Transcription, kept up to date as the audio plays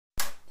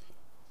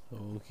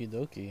Okie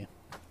dokie.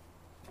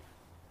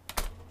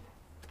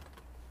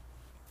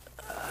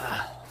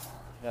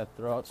 Gotta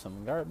throw out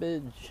some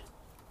garbage.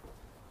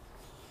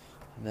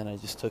 And then I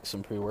just took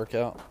some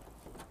pre-workout.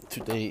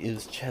 Today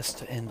is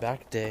chest and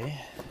back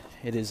day.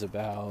 It is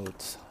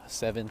about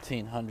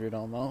 1700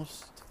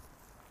 almost.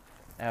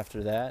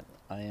 After that,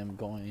 I am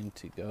going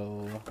to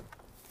go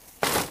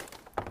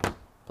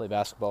play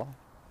basketball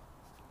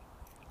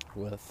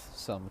with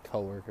some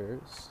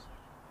coworkers.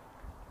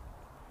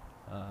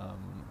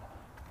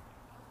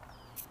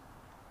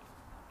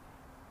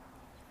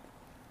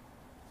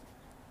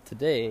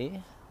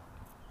 Today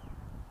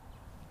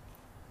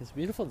is a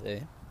beautiful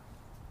day.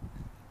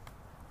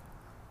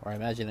 Or I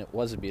imagine it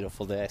was a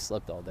beautiful day. I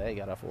slept all day.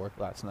 Got off work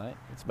last night.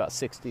 It's about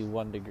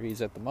 61 degrees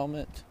at the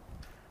moment.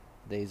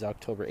 Today's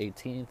October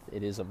 18th.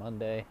 It is a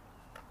Monday.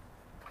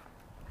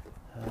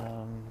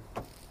 I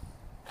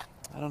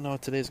don't know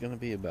what today's going to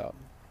be about.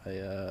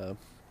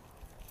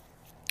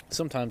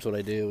 Sometimes what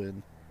I do,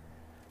 and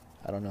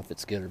I don't know if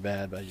it's good or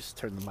bad, but I just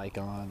turn the mic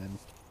on and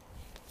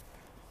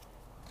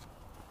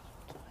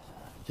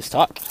just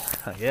talk,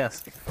 I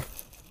guess.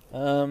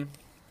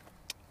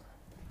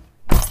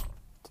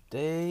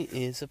 Today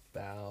is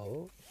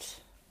about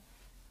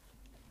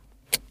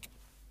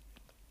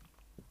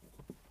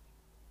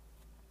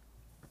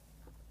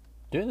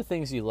doing the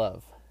things you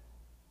love.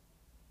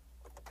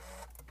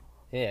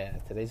 Yeah,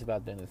 today's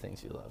about doing the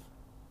things you love.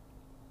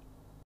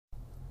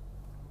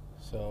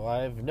 So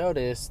I've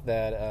noticed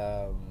that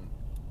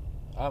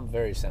I'm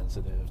very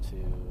sensitive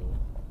to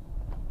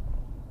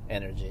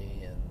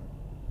energy and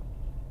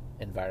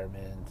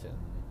environment and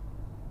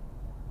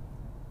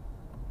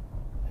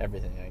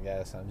everything, I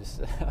guess. I'm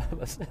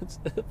a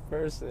sensitive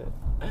person.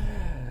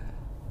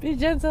 Be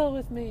gentle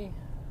with me.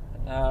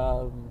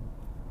 I'm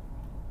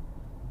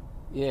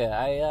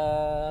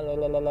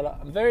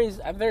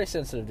very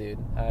sensitive, dude.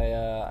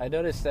 I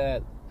noticed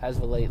that as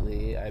of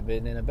lately, I've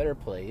been in a better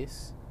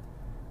place,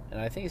 and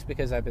I think it's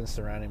because I've been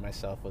surrounding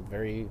myself with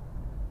very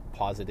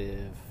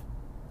positive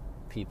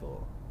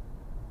people.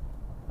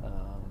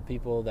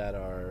 People that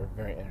are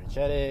very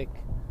energetic,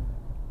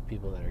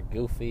 people that are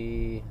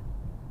goofy,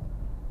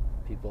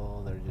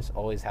 people that are just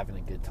always having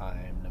a good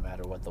time no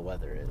matter what the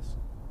weather is.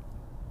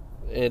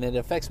 And it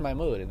affects my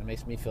mood, and it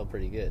makes me feel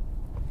pretty good.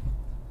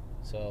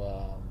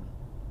 So,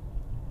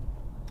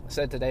 I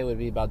said today would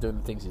be about doing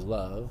the things you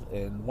love,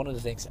 and one of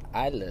the things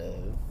I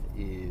love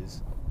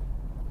is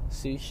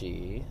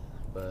sushi,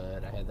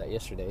 but I had that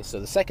yesterday. So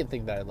the second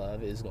thing that I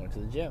love is going to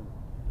the gym,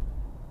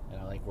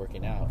 and I like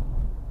working out,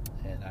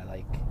 and I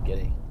like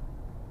getting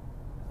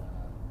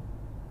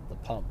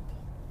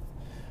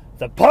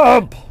the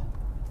pump,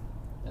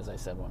 as I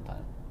said one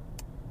time.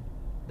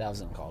 That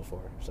was uncalled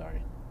for,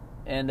 sorry.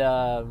 And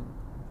I'm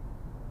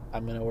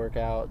going to work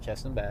out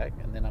chest and back,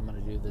 and then I'm going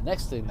to do the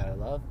next thing that I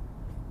love,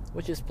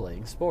 which is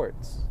playing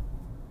sports.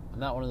 I'm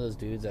not one of those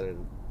dudes that are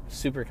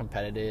super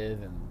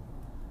competitive and,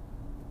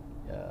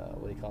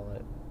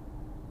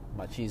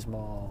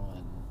 machismo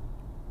and,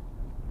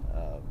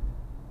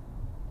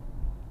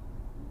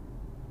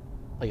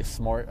 like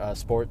a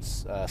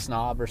sports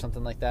snob or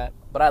something like that.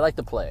 But I like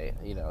to play,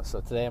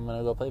 So today I'm going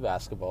to go play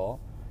basketball,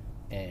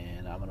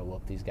 and I'm going to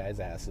whoop these guys'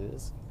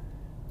 asses.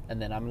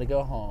 And then I'm going to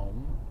go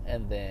home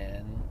and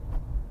then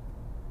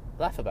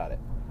laugh about it.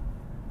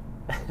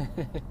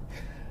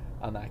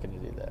 I'm not going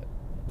to do that.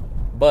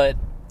 But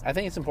I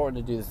think it's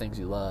important to do the things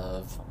you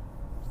love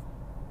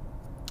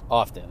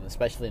often,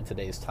 especially in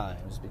today's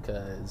times,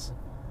 because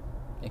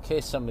in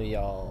case some of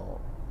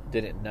y'all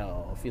didn't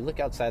know, if you look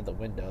outside the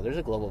window, there's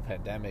a global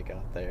pandemic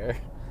out there,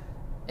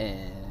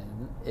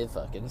 and it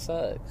fucking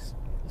sucks.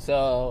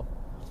 So,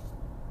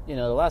 the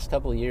last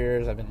couple of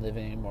years I've been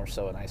living more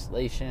so in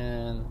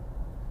isolation,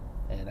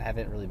 and I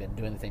haven't really been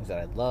doing the things that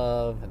I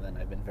love, and then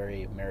I've been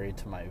very married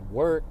to my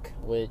work,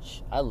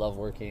 which I love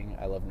working,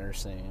 I love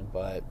nursing,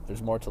 but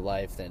there's more to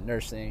life than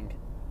nursing.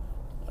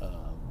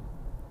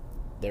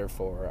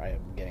 Therefore, I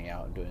am getting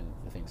out and doing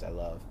the things I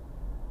love.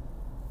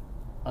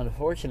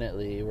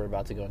 Unfortunately, we're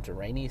about to go into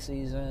rainy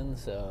season,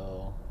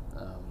 so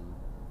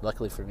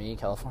luckily for me,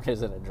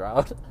 California's in a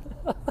drought.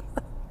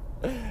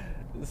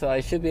 So I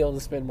should be able to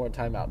spend more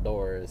time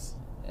outdoors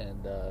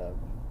and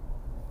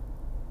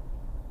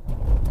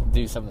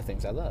do some of the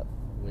things I love,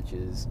 which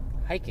is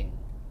hiking.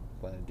 I'm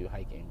planning to do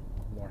hiking,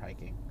 more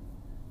hiking.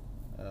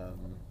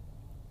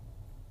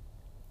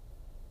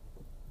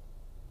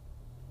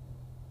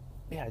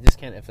 I just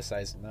can't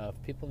emphasize enough.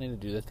 People need to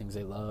do the things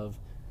they love.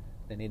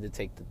 They need to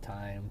take the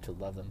time to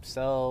love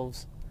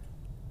themselves.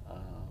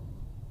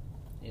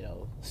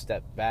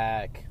 Step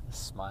back,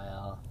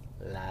 smile,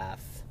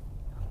 laugh.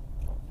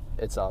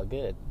 It's all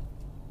good.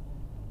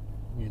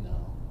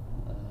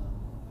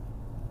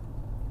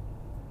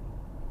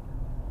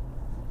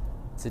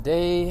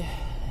 Today,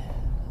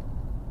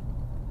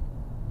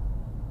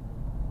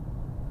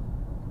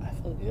 I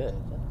feel good.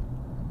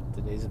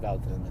 Today's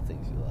about doing the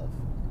things you love.